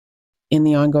In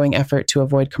the ongoing effort to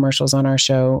avoid commercials on our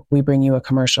show, we bring you a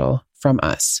commercial from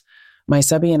us. My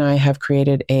subby and I have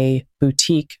created a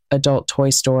boutique adult toy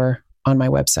store on my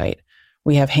website.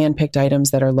 We have handpicked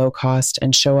items that are low cost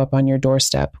and show up on your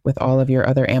doorstep with all of your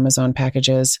other Amazon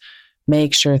packages.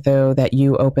 Make sure, though, that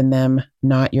you open them,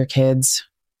 not your kids.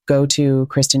 Go to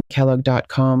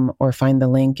KristenKellogg.com or find the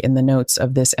link in the notes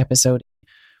of this episode.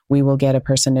 We will get a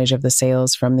percentage of the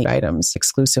sales from the items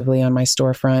exclusively on my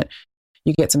storefront.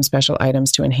 You get some special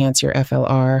items to enhance your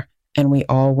FLR, and we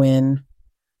all win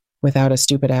without a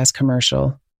stupid-ass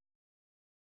commercial.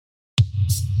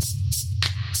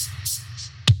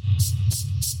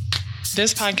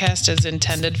 This podcast is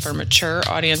intended for mature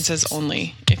audiences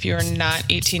only. If you are not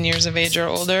 18 years of age or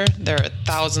older, there are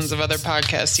thousands of other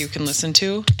podcasts you can listen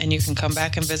to, and you can come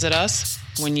back and visit us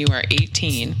when you are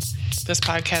 18. This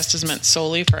podcast is meant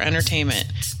solely for entertainment.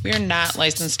 We are not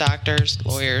licensed doctors,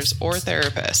 lawyers, or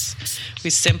therapists.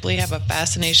 We simply have a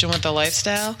fascination with the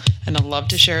lifestyle and a love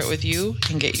to share it with you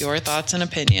and get your thoughts and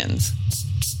opinions.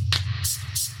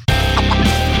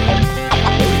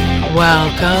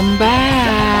 Welcome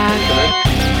back.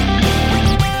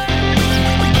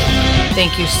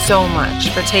 Thank you so much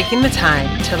for taking the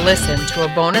time to listen to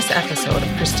a bonus episode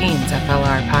of Christine's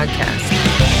FLR podcast.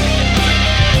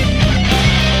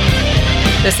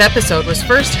 This episode was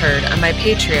first heard on my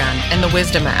Patreon and the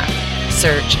Wisdom app.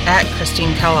 Search at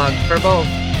Christine Kellogg for both.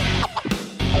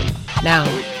 Now,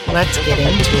 let's get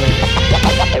into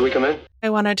it. Hey, we come in? I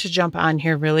wanted to jump on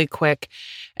here really quick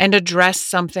and address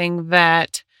something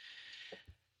that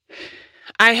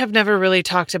I have never really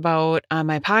talked about on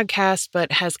my podcast,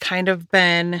 but has kind of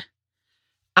been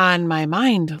on my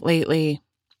mind lately.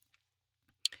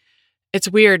 It's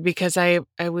weird because I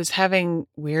was having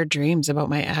weird dreams about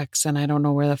my ex, and I don't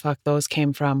know where the fuck those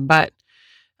came from, but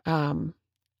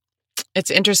it's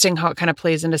interesting how it kind of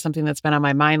plays into something that's been on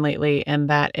my mind lately, and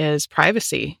that is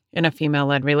privacy in a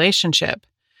female-led relationship.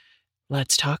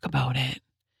 Let's talk about it.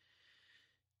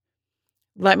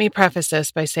 Let me preface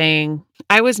this by saying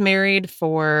I was married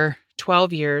for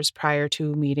 12 years prior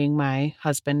to meeting my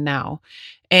husband now,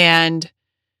 and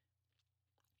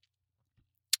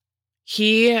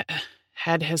he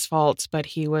had his faults, but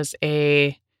he was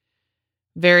a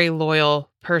very loyal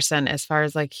person as far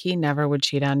as like he never would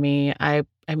cheat on me. I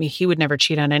mean, he would never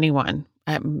cheat on anyone,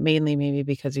 mainly maybe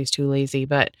because he's too lazy,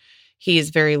 but he's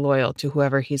very loyal to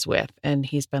whoever he's with. And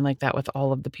he's been like that with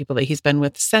all of the people that he's been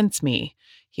with since me.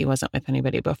 He wasn't with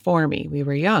anybody before me. We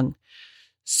were young.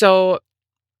 So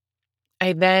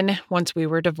I then, once we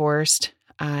were divorced,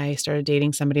 I started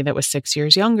dating somebody that was 6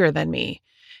 years younger than me.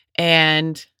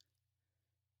 And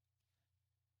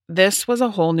this was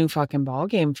a whole new fucking ball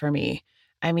game for me.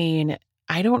 I mean,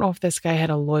 I don't know if this guy had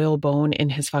a loyal bone in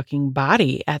his fucking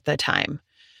body at the time.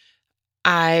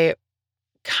 I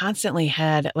constantly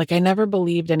had, like, I never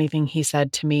believed anything he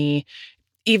said to me,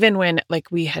 even when, like,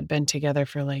 we had been together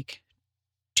for, like,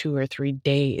 2 or 3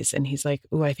 days. And he's like,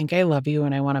 "Ooh, I think I love you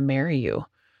and I want to marry you."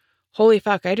 Holy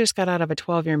fuck, I just got out of a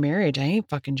 12-year marriage. I ain't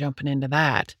fucking jumping into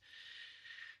that.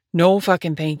 No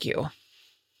fucking thank you.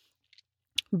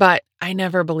 But I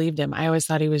never believed him. I always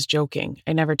thought he was joking.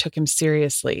 I never took him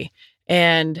seriously.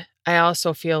 And I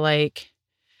also feel like,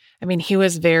 I mean, he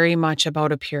was very much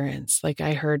about appearance. Like,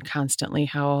 I heard constantly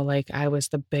how, like, I was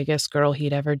the biggest girl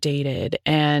he'd ever dated.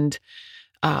 And,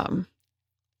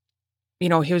 you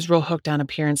know, he was real hooked on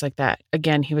appearance like that.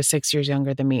 Again, he was 6 years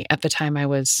younger than me. At the time, I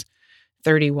was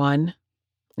 31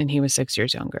 and he was 6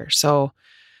 years younger. So,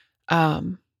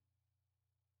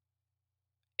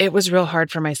 it was real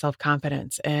hard for my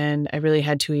self-confidence, and I really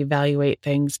had to evaluate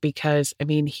things because, I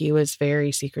mean, he was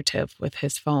very secretive with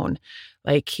his phone.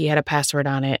 Like, he had a password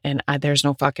on it, and there's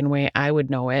no fucking way I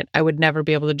would know it. I would never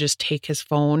be able to just take his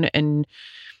phone and,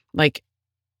 like,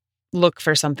 look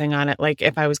for something on it. Like,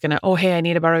 if I was going to, "Oh, hey, I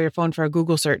need to borrow your phone for a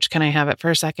Google search. Can I have it for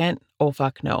a second?" Oh,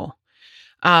 fuck no.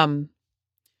 And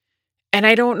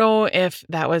I don't know if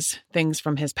that was things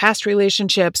from his past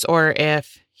relationships or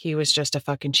if he was just a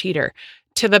fucking cheater.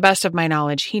 To the best of my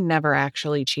knowledge, he never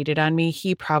actually cheated on me.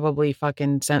 He probably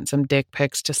fucking sent some dick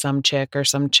pics to some chick, or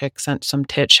some chick sent some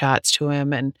tit shots to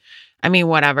him. And I mean,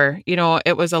 whatever, you know,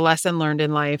 it was a lesson learned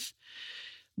in life.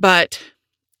 But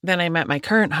then I met my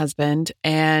current husband,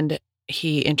 and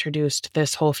he introduced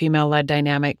this whole female-led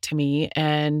dynamic to me,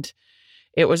 and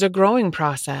it was a growing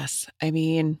process. I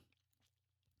mean,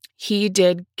 he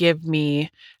did give me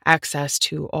access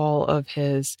to all of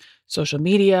his social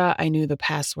media. I knew the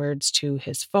passwords to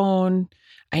his phone.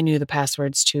 I knew the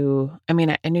passwords to, I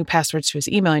knew passwords to his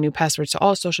email. I knew passwords to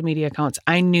all social media accounts.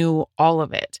 I knew all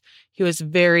of it. He was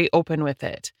very open with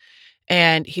it.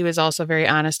 And he was also very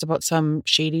honest about some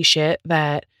shady shit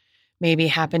that maybe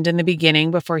happened in the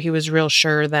beginning before he was real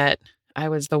sure that I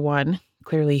was the one.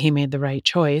 Clearly he made the right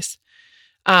choice.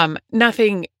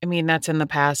 Nothing, I mean, that's in the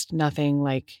past. Nothing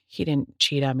like he didn't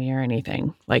cheat on me or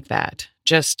anything like that.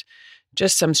 Just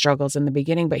some struggles in the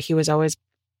beginning, but he was always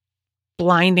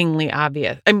blindingly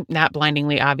obvious. I'm not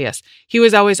blindingly obvious. He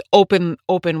was always open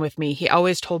with me. He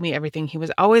always told me everything. He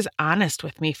was always honest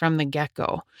with me from the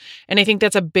get-go. And I think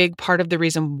that's a big part of the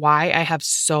reason why I have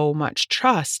so much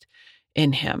trust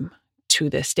in him to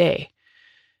this day.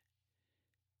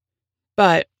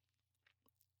 But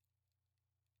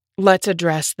let's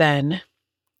address then,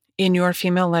 in your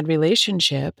female-led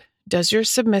relationship, does your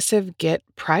submissive get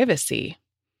privacy?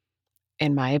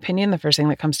 In my opinion, the first thing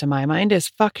that comes to my mind is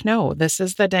fuck no. This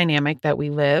is the dynamic that we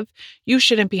live. You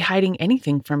shouldn't be hiding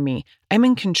anything from me. I'm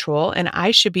in control and I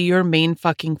should be your main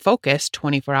fucking focus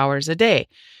 24 hours a day.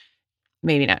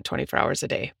 Maybe not 24 hours a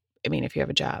day. I mean, if you have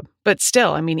a job, but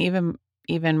still, I mean,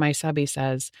 even my subby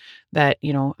says that,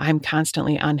 you know, I'm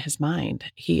constantly on his mind.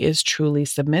 He is truly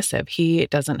submissive. He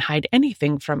doesn't hide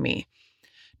anything from me.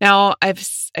 Now, I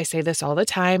say this all the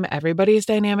time. Everybody's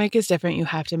dynamic is different. You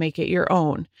have to make it your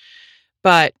own.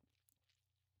 But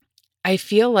I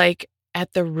feel like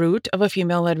at the root of a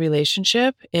female-led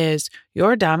relationship is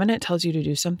your dominant tells you to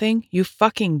do something, you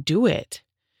fucking do it.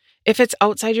 If it's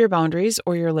outside your boundaries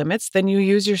or your limits, then you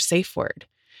use your safe word.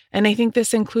 And I think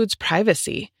this includes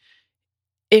privacy.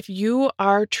 If you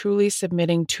are truly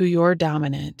submitting to your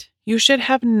dominant, you should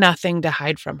have nothing to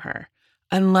hide from her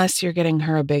unless you're getting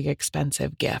her a big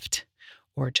expensive gift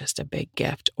or just a big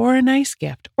gift or a nice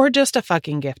gift or just a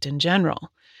fucking gift in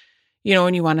general. You know,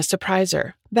 and you want to surprise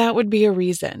her. That would be a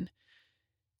reason.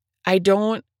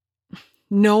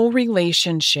 No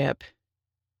relationship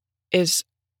has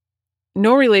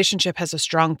a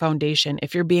strong foundation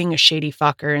if you're being a shady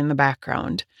fucker in the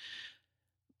background.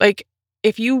 Like,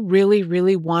 if you really,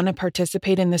 really want to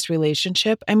participate in this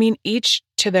relationship, I mean, each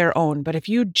to their own, but if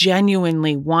you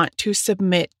genuinely want to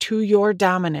submit to your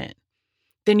dominant,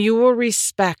 then you will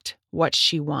respect what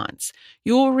she wants.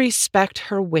 You will respect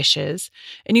her wishes,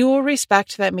 and you will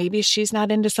respect that maybe she's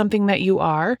not into something that you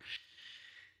are.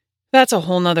 That's a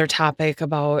whole nother topic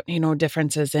about, you know,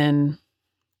 differences in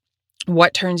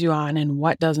what turns you on and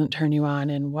what doesn't turn you on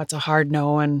and what's a hard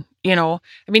no. And, you know,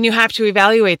 I mean, you have to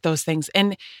evaluate those things.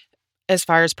 And as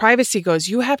far as privacy goes,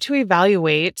 you have to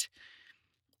evaluate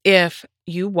if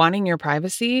you wanting your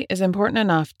privacy is important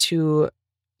enough to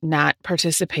not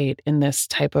participate in this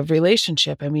type of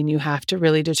relationship. I mean, you have to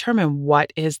really determine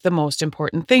what is the most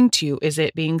important thing to you. Is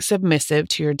it being submissive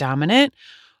to your dominant,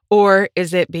 or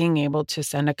is it being able to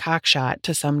send a cock shot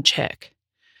to some chick?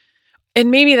 And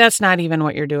maybe that's not even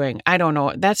what you're doing. I don't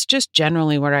know. That's just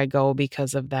generally where I go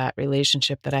because of that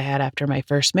relationship that I had after my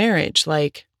first marriage.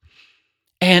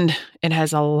 And it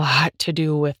has a lot to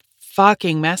do with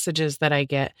fucking messages that I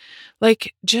get.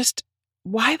 Just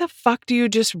why the fuck do you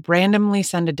just randomly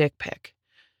send a dick pic?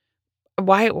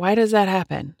 Why does that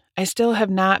happen? I still have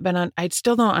not been I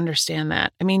still don't understand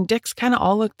that. I mean, dicks kind of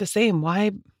all look the same.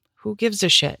 Why? Who gives a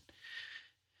shit?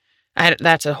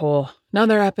 That's a whole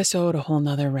nother episode, a whole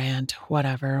nother rant,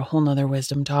 whatever, a whole nother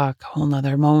wisdom talk, a whole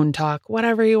nother moan talk,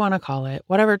 whatever you want to call it,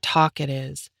 whatever talk it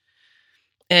is.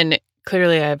 And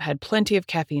clearly I've had plenty of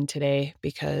caffeine today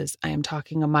because I am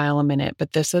talking a mile a minute,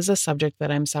 but this is a subject that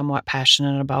I'm somewhat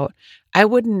passionate about. I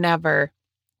would never,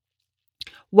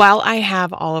 while I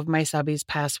have all of my subbies'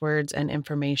 passwords and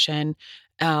information,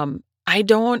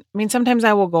 sometimes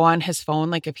I will go on his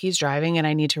phone, like if he's driving and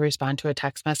I need to respond to a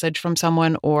text message from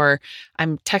someone, or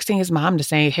I'm texting his mom to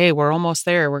say, hey, we're almost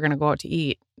there. We're going to go out to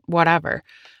eat, whatever.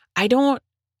 I don't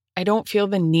feel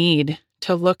the need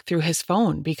to look through his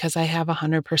phone because I have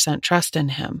 100% trust in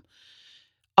him.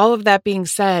 All of that being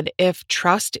said, if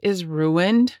trust is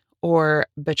ruined or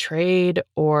betrayed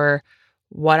or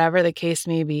whatever the case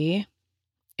may be,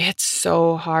 it's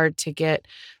so hard to get.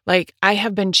 I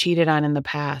have been cheated on in the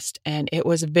past, and it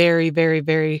was very, very,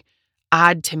 very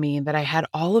odd to me that I had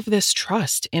all of this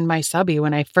trust in my subby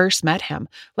when I first met him.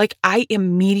 I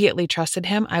immediately trusted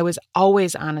him. I was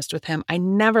always honest with him. I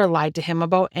never lied to him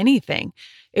about anything.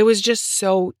 It was just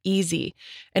so easy.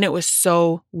 And it was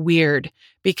so weird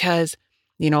because,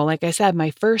 like I said,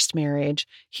 my first marriage,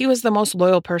 he was the most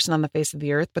loyal person on the face of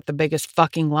the earth, but the biggest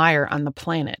fucking liar on the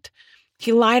planet.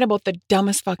 He lied about the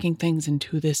dumbest fucking things, and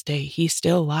to this day, he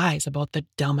still lies about the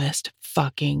dumbest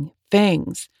fucking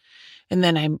things. And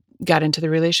then I got into the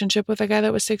relationship with a guy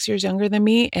that was 6 years younger than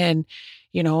me. And,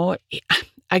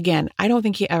 again, I don't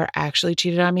think he ever actually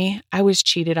cheated on me. I was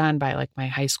cheated on by my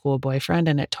high school boyfriend,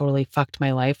 and it totally fucked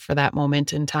my life for that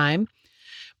moment in time.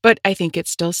 But I think it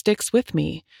still sticks with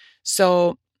me.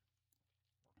 So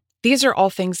These are all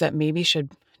things that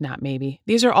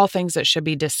these are all things that should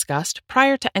be discussed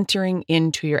prior to entering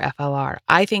into your FLR.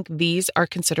 I think these are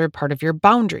considered part of your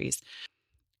boundaries.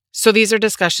 So these are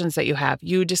discussions that you have.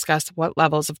 You discuss what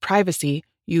levels of privacy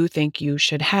you think you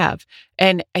should have.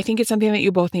 And I think it's something that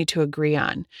you both need to agree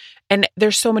on. And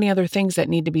there's so many other things that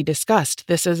need to be discussed.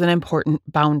 This is an important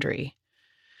boundary.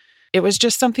 It was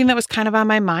just something that was kind of on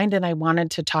my mind, and I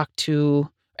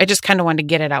just kind of wanted to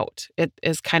get it out. It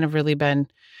has kind of really been,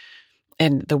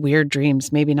 and the weird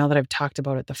dreams, maybe now that I've talked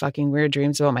about it, the fucking weird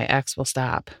dreams about my ex will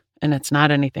stop. And it's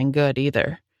not anything good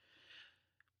either.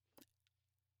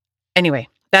 Anyway,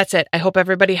 that's it. I hope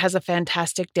everybody has a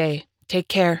fantastic day. Take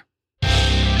care.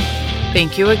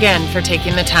 Thank you again for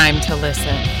taking the time to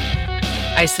listen.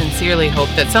 I sincerely hope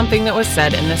that something that was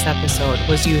said in this episode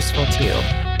was useful to you.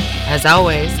 As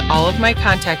always, all of my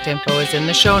contact info is in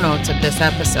the show notes of this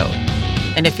episode.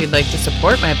 And if you'd like to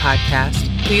support my podcast,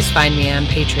 please find me on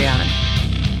Patreon.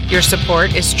 Your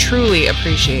support is truly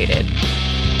appreciated.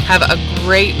 Have a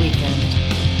great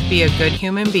weekend. Be a good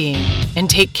human being and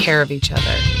take care of each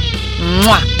other.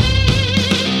 Mwah!